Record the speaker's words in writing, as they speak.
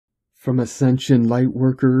From Ascension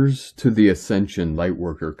Lightworkers to the Ascension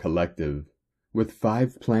Lightworker Collective, with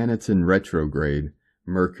 5 planets in retrograde,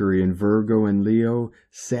 Mercury in Virgo and Leo,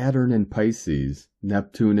 Saturn in Pisces,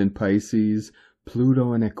 Neptune in Pisces,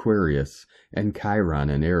 Pluto in Aquarius, and Chiron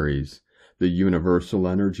in Aries. The universal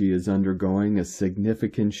energy is undergoing a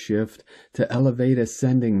significant shift to elevate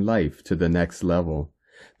ascending life to the next level.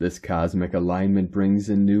 This cosmic alignment brings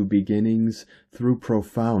in new beginnings through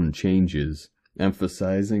profound changes,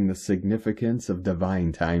 emphasizing the significance of divine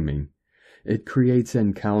timing. It creates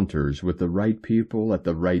encounters with the right people at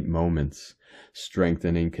the right moments,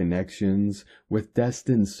 strengthening connections with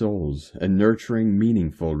destined souls and nurturing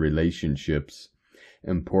meaningful relationships.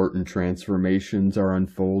 Important transformations are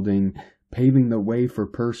unfolding, paving the way for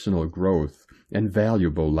personal growth and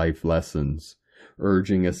valuable life lessons,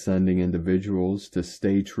 urging ascending individuals to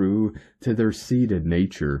stay true to their seated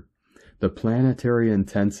nature. The planetary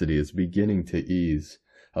intensity is beginning to ease,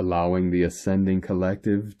 allowing the ascending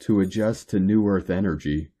collective to adjust to new Earth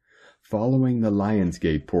energy. Following the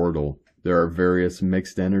Lionsgate portal, there are various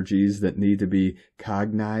mixed energies that need to be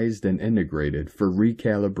cognized and integrated for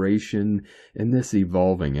recalibration in this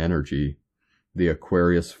evolving energy. The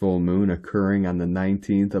Aquarius full moon occurring on the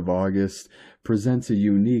 19th of August presents a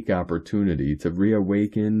unique opportunity to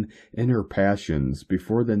reawaken inner passions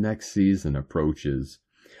before the next season approaches.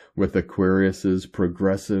 With Aquarius's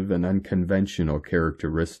progressive and unconventional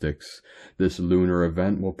characteristics, this lunar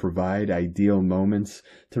event will provide ideal moments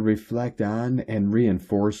to reflect on and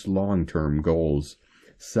reinforce long-term goals,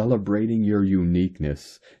 celebrating your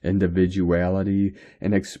uniqueness, individuality,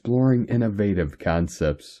 and exploring innovative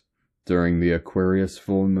concepts. During the Aquarius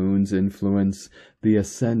full moon's influence, the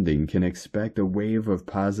ascending can expect a wave of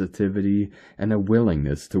positivity and a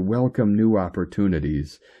willingness to welcome new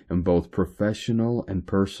opportunities in both professional and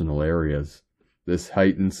personal areas. This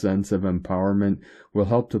heightened sense of empowerment will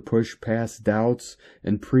help to push past doubts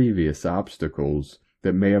and previous obstacles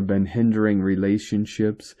that may have been hindering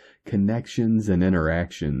relationships, connections, and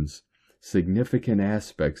interactions. Significant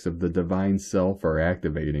aspects of the divine self are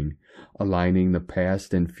activating, aligning the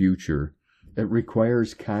past and future. It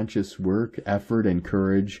requires conscious work, effort, and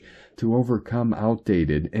courage to overcome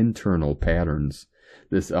outdated internal patterns.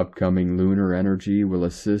 This upcoming lunar energy will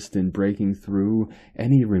assist in breaking through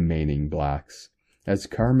any remaining blocks, as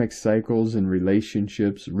karmic cycles and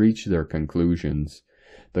relationships reach their conclusions.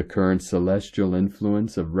 The current celestial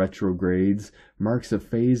influence of retrogrades marks a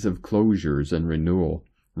phase of closures and renewal,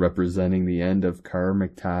 representing the end of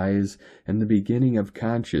karmic ties and the beginning of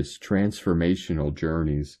conscious transformational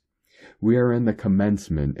journeys. We are in the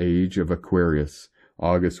commencement age of Aquarius.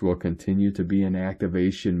 August will continue to be an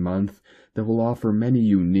activation month that will offer many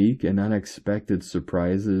unique and unexpected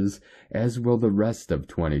surprises, as will the rest of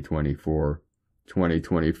 2024.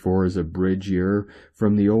 2024 is a bridge year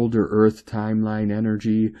from the older Earth timeline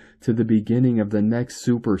energy to the beginning of the next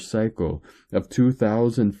super cycle of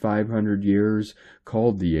 2,500 years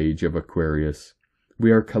called the Age of Aquarius.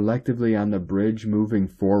 We are collectively on the bridge moving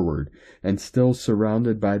forward and still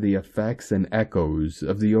surrounded by the effects and echoes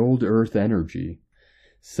of the old Earth energy.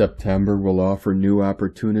 September will offer new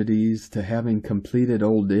opportunities to having completed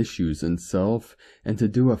old issues in self and to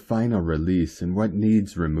do a final release in what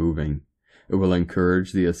needs removing. It will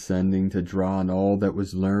encourage the ascending to draw on all that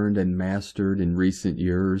was learned and mastered in recent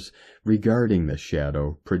years regarding the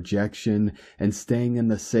shadow, projection, and staying in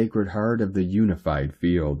the sacred heart of the unified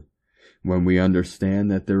field. When we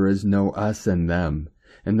understand that there is no us and them,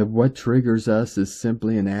 and that what triggers us is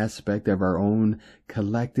simply an aspect of our own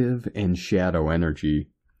collective and shadow energy.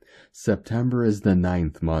 September is the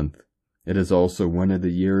 9th month. It is also one of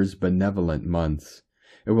the year's benevolent months.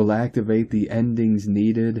 It will activate the endings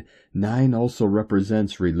needed. 9 also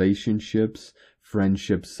represents relationships,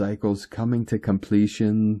 friendship cycles coming to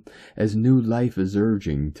completion, as new life is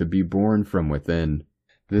urging to be born from within.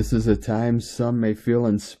 This is a time some may feel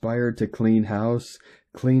inspired to clean house,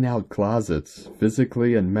 clean out closets.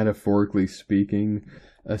 Physically and metaphorically speaking,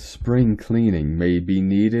 a spring cleaning may be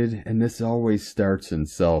needed, and this always starts in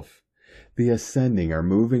self. The ascending are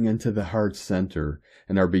moving into the heart center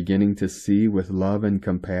and are beginning to see with love and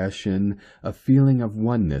compassion a feeling of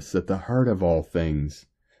oneness at the heart of all things.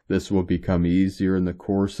 This will become easier in the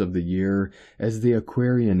course of the year as the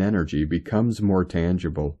Aquarian energy becomes more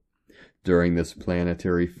tangible. During this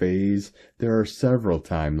planetary phase, there are several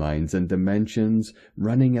timelines and dimensions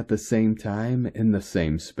running at the same time in the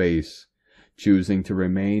same space. Choosing to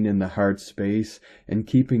remain in the heart space and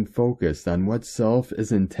keeping focused on what self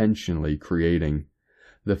is intentionally creating.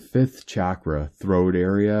 The 5th chakra, throat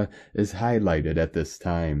area, is highlighted at this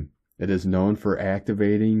time. It is known for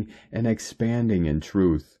activating and expanding in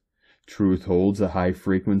truth. Truth holds a high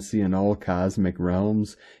frequency in all cosmic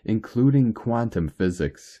realms, including quantum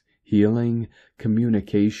physics, healing,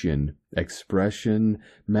 communication, expression,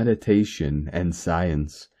 meditation, and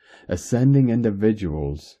science. Ascending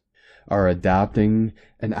individuals are adopting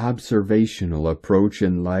an observational approach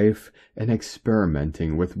in life and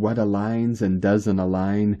experimenting with what aligns and doesn't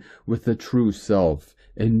align with the true self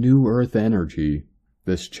in new earth energy.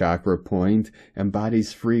 This chakra point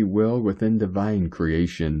embodies free will within divine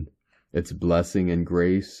creation. Its blessing and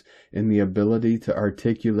grace in the ability to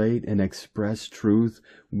articulate and express truth,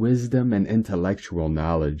 wisdom, and intellectual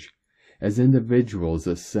knowledge. As individuals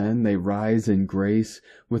ascend, they rise in grace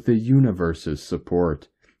with the universe's support,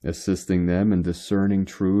 assisting them in discerning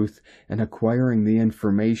truth and acquiring the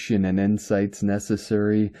information and insights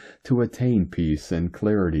necessary to attain peace and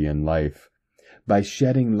clarity in life. By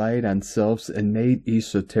shedding light on self's innate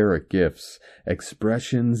esoteric gifts,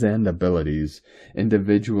 expressions, and abilities,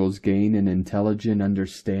 individuals gain an intelligent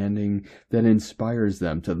understanding that inspires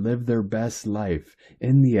them to live their best life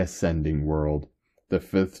in the ascending world. The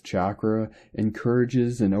fifth chakra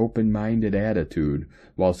encourages an open-minded attitude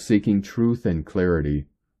while seeking truth and clarity.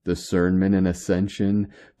 Discernment in ascension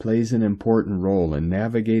plays an important role in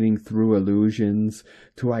navigating through illusions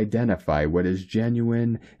to identify what is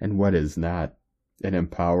genuine and what is not. It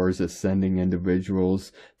empowers ascending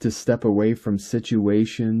individuals to step away from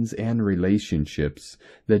situations and relationships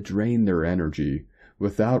that drain their energy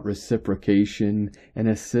without reciprocation and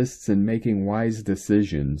assists in making wise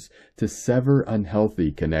decisions to sever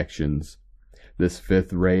unhealthy connections. This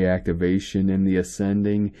fifth ray activation in the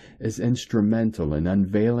ascending is instrumental in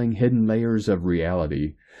unveiling hidden layers of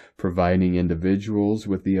reality, providing individuals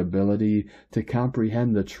with the ability to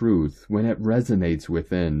comprehend the truth when it resonates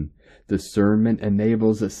within. Discernment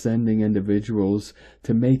enables ascending individuals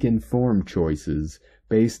to make informed choices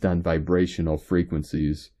based on vibrational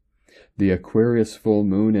frequencies. The Aquarius full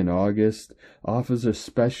moon in August offers a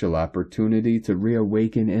special opportunity to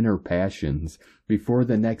reawaken inner passions before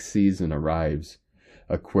the next season arrives.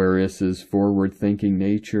 Aquarius's forward-thinking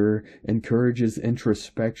nature encourages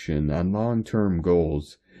introspection on long-term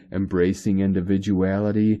goals, embracing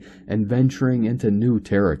individuality and venturing into new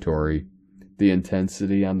territory. The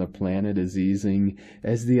intensity on the planet is easing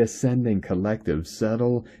as the ascending collectives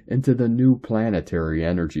settle into the new planetary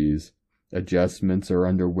energies. Adjustments are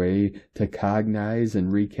underway to cognize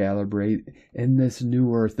and recalibrate in this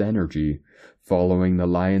new earth energy. Following the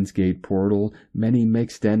Lionsgate portal, many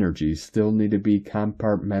mixed energies still need to be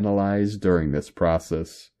compartmentalized during this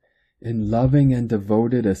process. In loving and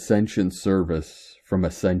devoted ascension service from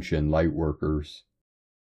Ascension Lightworkers.